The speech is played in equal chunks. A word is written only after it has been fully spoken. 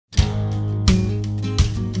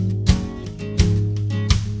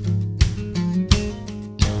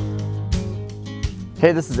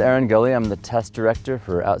Hey, this is Aaron Gulley. I'm the test director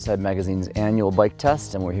for Outside Magazine's annual bike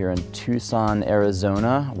test, and we're here in Tucson,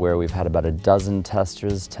 Arizona, where we've had about a dozen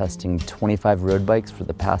testers testing 25 road bikes for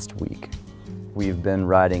the past week. We've been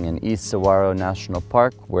riding in East Saguaro National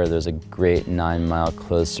Park, where there's a great 9-mile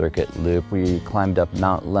closed-circuit loop. We climbed up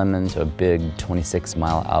Mount Lemmon to a big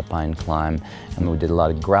 26-mile alpine climb, and we did a lot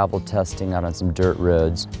of gravel testing out on some dirt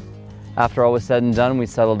roads. After all was said and done, we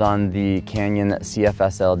settled on the Canyon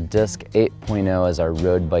CFSL Disc 8.0 as our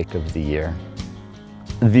road bike of the year.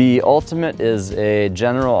 The Ultimate is a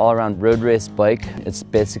general all-around road race bike. It's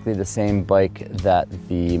basically the same bike that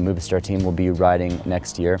the Movistar team will be riding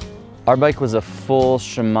next year. Our bike was a full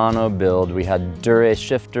Shimano build. We had Dura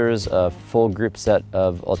shifters, a full group set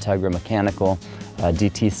of Ultegra mechanical,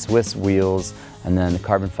 DT Swiss wheels, and then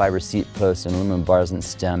carbon fiber seat posts and aluminum bars and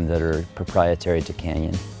stem that are proprietary to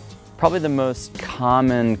Canyon. Probably the most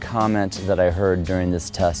common comment that I heard during this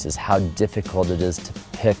test is how difficult it is to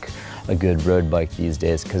pick a good road bike these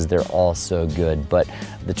days because they're all so good. But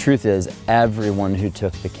the truth is, everyone who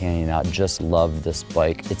took the Canyon out just loved this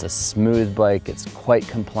bike. It's a smooth bike, it's quite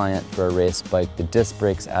compliant for a race bike. The disc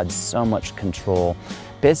brakes add so much control.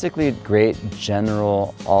 Basically a great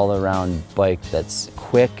general all-around bike that's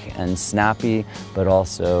quick and snappy, but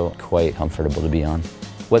also quite comfortable to be on.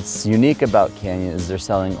 What's unique about Canyon is they're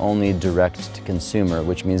selling only direct to consumer,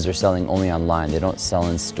 which means they're selling only online. They don't sell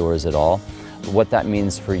in stores at all. What that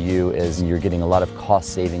means for you is you're getting a lot of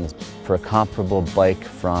cost savings. For a comparable bike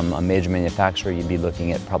from a major manufacturer, you'd be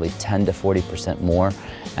looking at probably 10 to 40% more,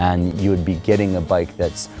 and you would be getting a bike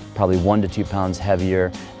that's probably 1 to 2 pounds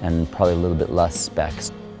heavier and probably a little bit less specs.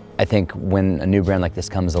 I think when a new brand like this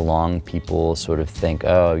comes along, people sort of think,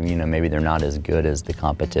 oh, you know, maybe they're not as good as the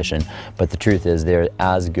competition. But the truth is they're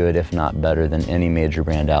as good, if not better, than any major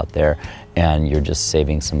brand out there, and you're just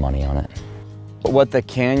saving some money on it. What the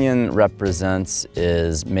Canyon represents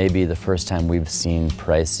is maybe the first time we've seen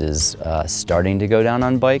prices starting to go down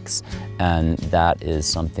on bikes, and that is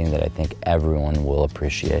something that I think everyone will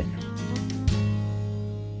appreciate.